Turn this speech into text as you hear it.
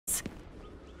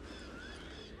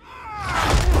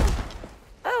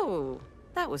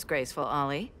was graceful,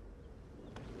 Ollie.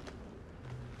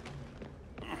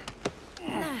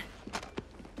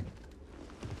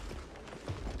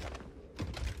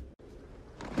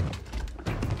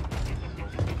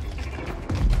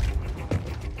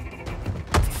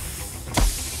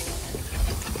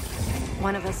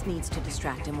 One of us needs to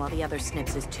distract him while the other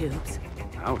snips his tubes.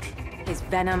 Ouch. His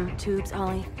venom tubes,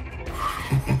 Ollie.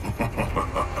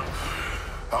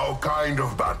 How kind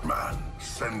of Batman,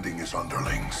 sending his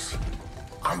underlings.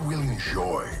 I will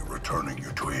enjoy returning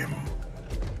you to him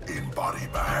in body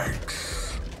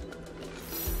bags.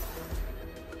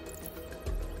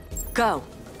 Go.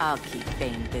 I'll keep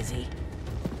Bane busy.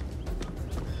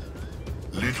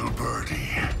 Little birdie,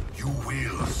 you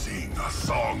will sing a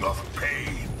song of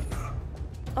pain.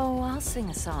 Oh, I'll sing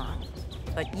a song.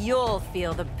 But you'll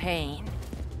feel the pain.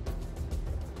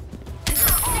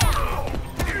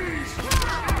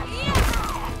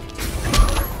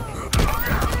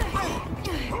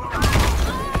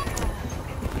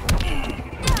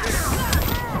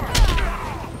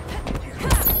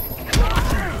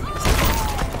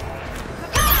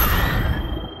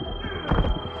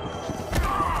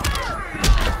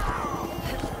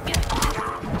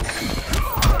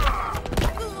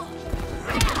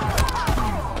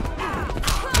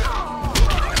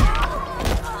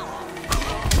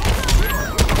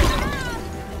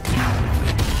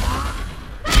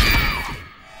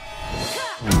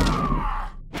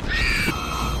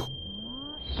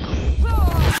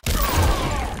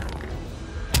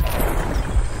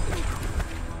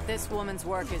 This woman's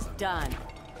work is done.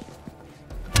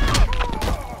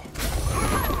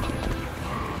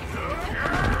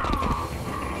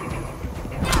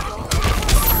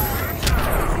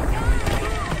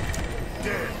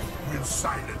 Death will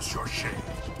silence your shame.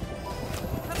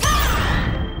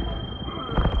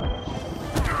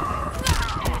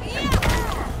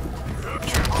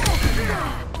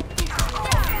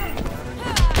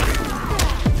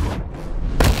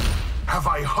 Have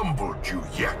I humbled you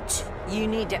yet? You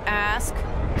need to ask.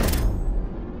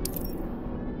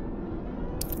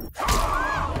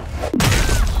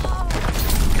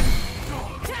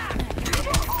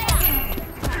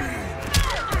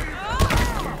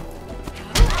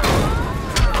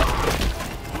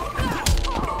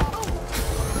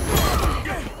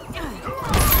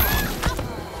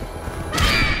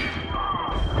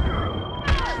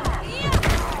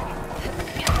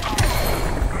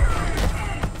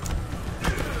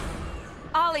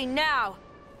 Ollie, now!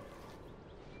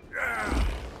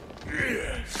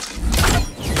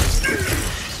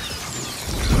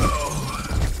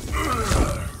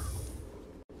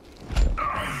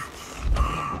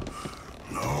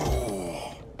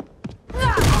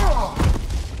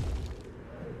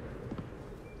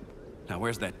 Now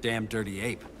where's that damn dirty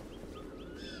ape?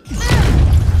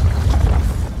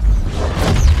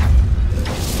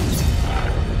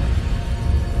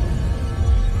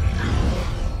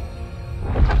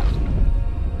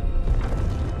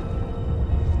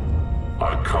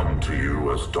 I come to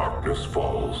you as darkness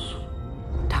falls.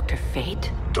 Dr.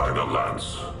 Fate? Dinah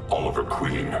Lance, Oliver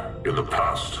Queen. In the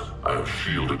past, I have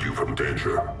shielded you from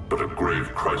danger, but a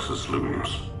grave crisis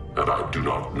looms, and I do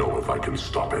not know if I can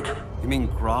stop it. You mean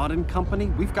Grodd and company?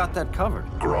 We've got that covered.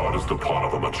 Grodd is the pawn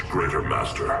of a much greater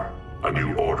master. A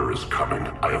new order is coming.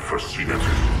 I have foreseen it.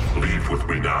 Leave with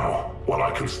me now, while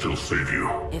I can still save you.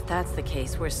 If that's the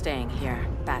case, we're staying here.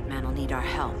 Batman will need our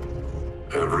help.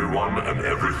 Everyone and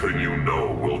everything you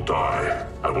know will die.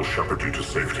 I will shepherd you to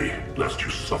safety, lest you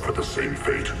suffer the same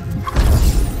fate.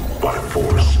 By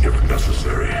force, if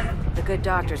necessary. The good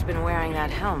doctor's been wearing that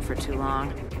helm for too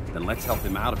long. Then let's help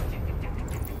him out of it.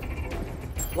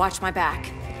 Watch my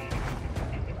back.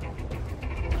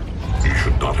 You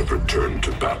should not have returned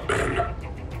to Batman.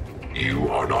 You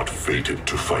are not fated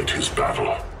to fight his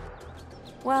battle.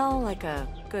 Well, like a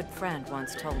good friend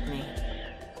once told me.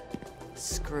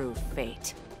 Screw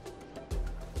fate.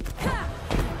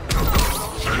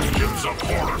 Vengeance of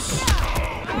Horus!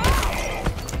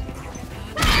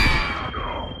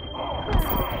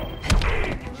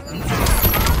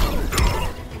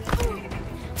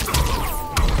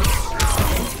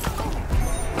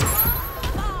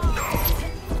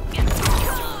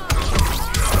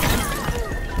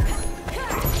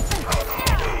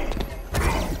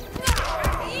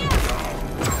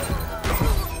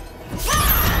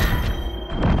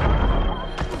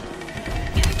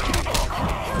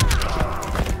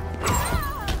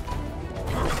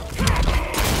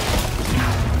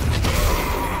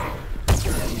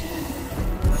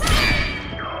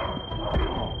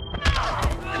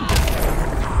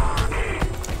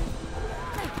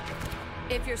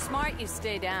 If you're smart, you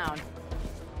stay down.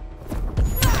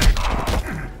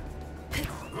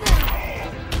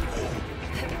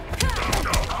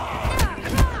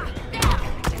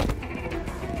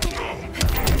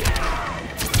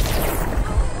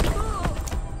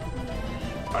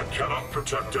 cannot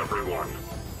protect everyone.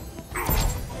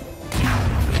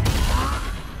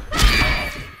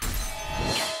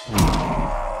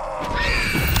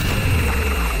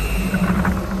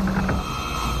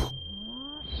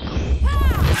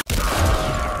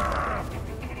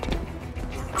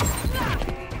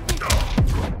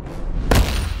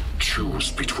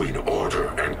 Choose between order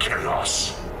and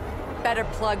chaos. Better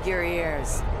plug your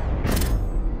ears.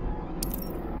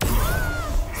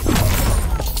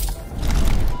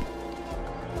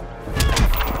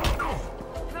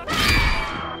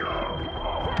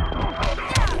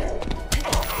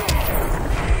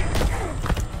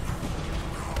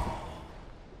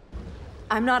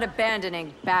 I'm not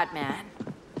abandoning Batman.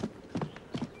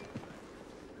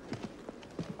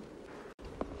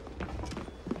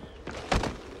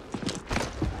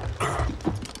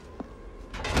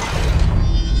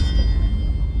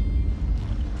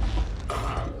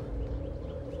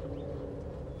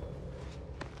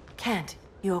 Kent,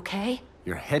 you okay?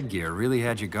 Your headgear really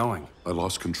had you going. I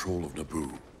lost control of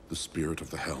Naboo, the spirit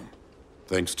of the helm.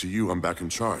 Thanks to you, I'm back in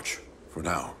charge. For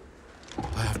now.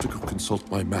 I have to go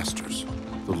consult my masters,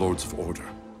 the Lords of Order.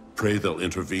 Pray they'll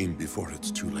intervene before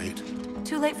it's too late.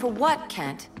 Too late for what,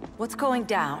 Kent? What's going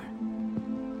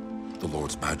down? The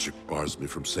Lord's magic bars me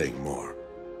from saying more.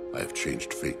 I have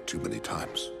changed fate too many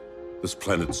times. This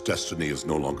planet's destiny is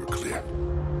no longer clear.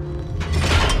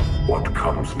 What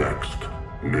comes next?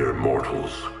 Mere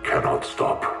mortals cannot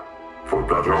stop. For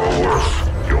better or worse,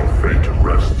 your fate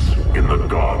rests in the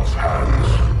gods'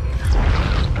 hands.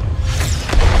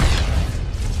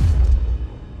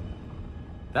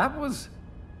 That was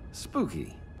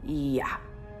spooky. Yeah.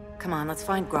 Come on, let's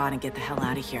find Grodd and get the hell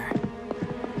out of here.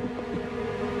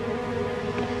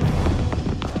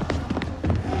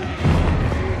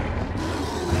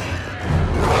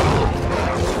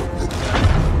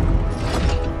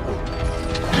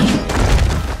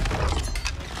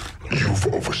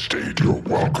 You've overstayed your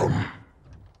welcome.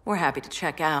 We're happy to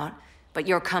check out, but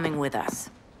you're coming with us.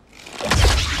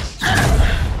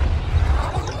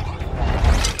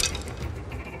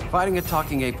 Fighting a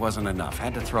talking ape wasn't enough.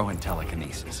 Had to throw in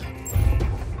telekinesis.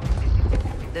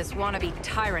 This wannabe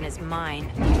tyrant is mine.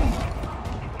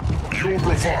 Your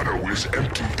bravado is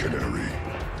empty, Canary.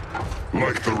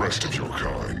 Like the rest of your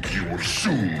kind, you will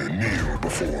soon kneel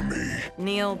before me.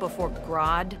 Kneel before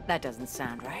Grodd? That doesn't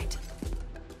sound right.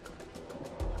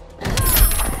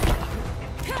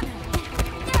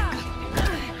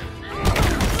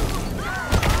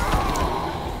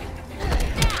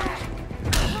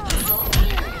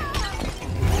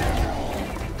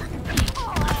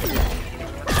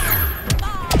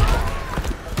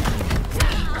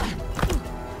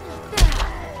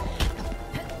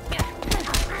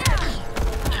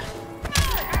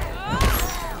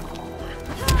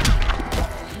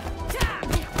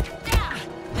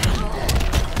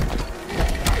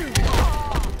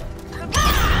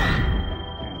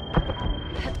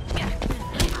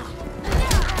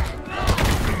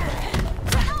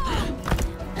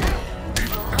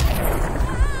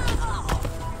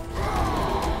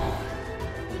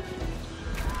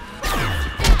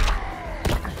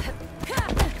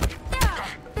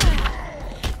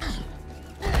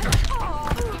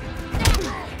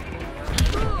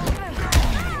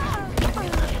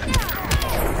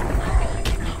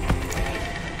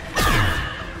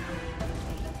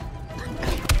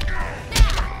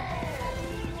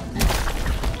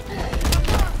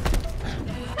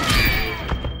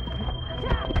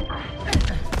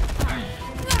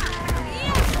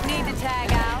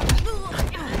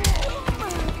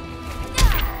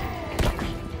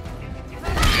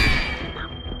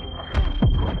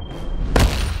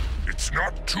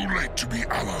 Too late to be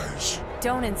allies.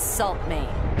 Don't insult me.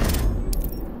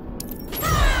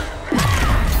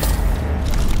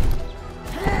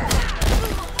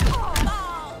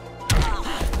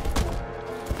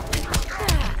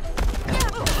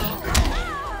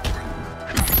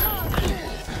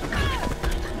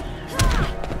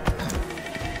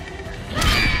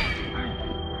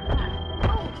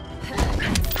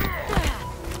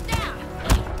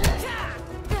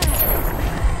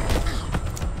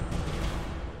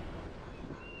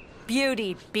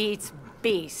 Beauty beats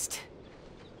beast.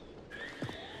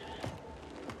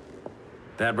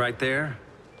 That right there,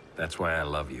 that's why I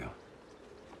love you.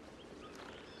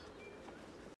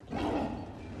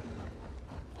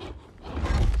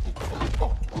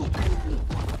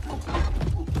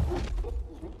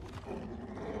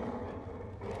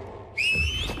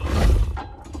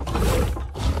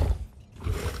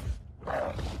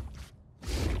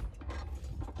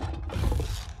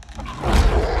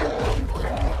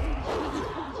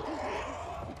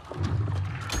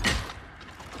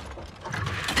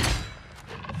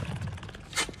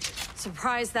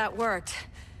 Surprised that worked.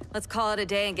 Let's call it a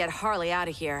day and get Harley out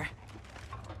of here.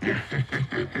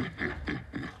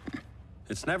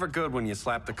 It's never good when you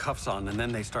slap the cuffs on and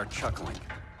then they start chuckling.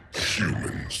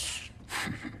 Humans.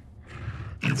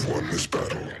 You've won this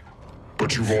battle,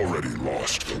 but you've already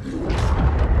lost the war.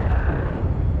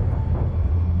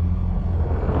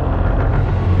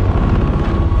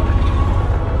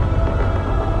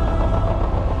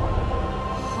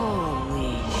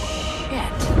 Holy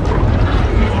shit.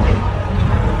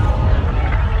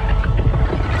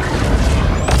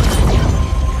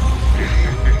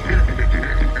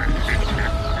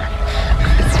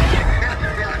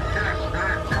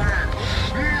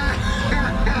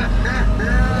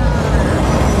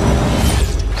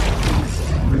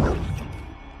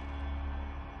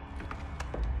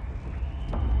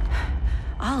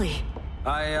 Ollie.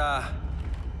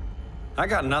 I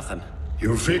got nothing.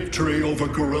 Your victory over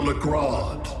Gorilla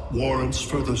Grodd warrants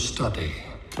further study.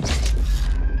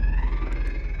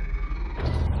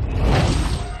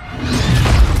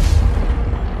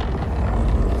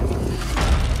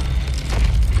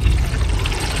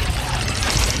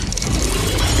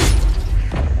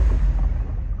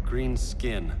 Green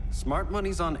skin. Smart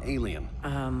money's on alien.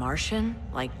 Martian?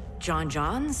 Like John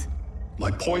Johns? My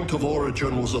point of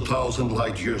origin was 1,000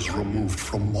 light years removed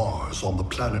from Mars on the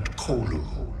planet Kolu.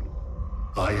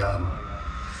 I am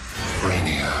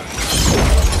Brainiac.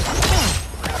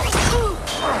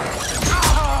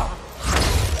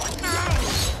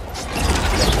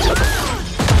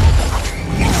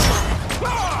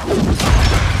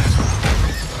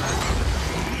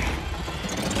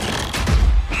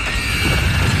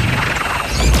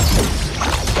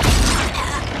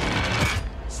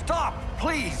 Stop,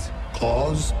 please!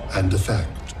 Cause and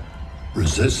effect.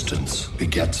 Resistance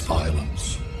begets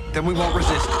violence. Then we won't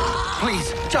resist.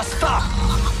 Please, just stop!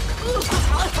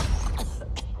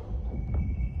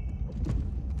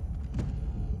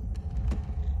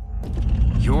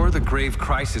 You're the grave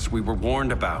crisis we were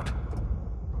warned about.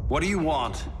 What do you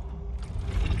want?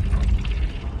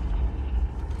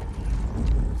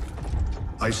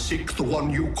 I seek the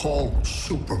one you call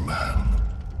Superman.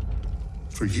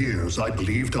 For years, I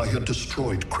believed I had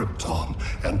destroyed Krypton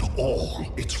and all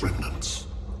its remnants.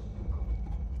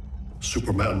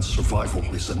 Superman's survival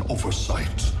is an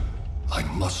oversight I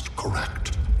must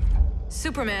correct.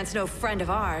 Superman's no friend of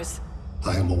ours.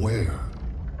 I am aware.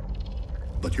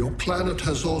 But your planet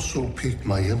has also piqued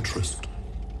my interest.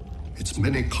 Its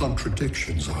many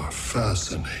contradictions are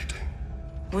fascinating.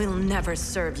 We'll never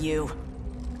serve you.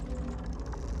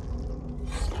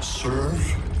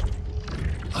 Serve?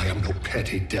 I am no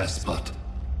petty despot.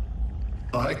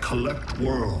 I collect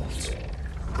worlds,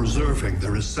 preserving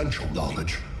their essential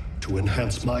knowledge to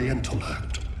enhance my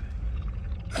intellect.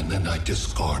 And then I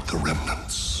discard the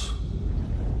remnants.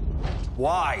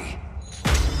 Why?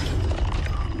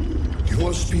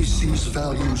 Your species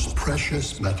values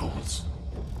precious metals,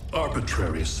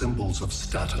 arbitrary symbols of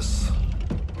status.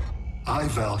 I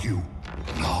value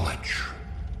knowledge.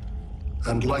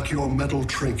 And like your metal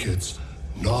trinkets,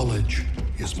 knowledge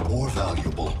is more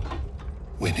valuable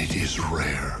when it is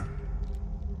rare.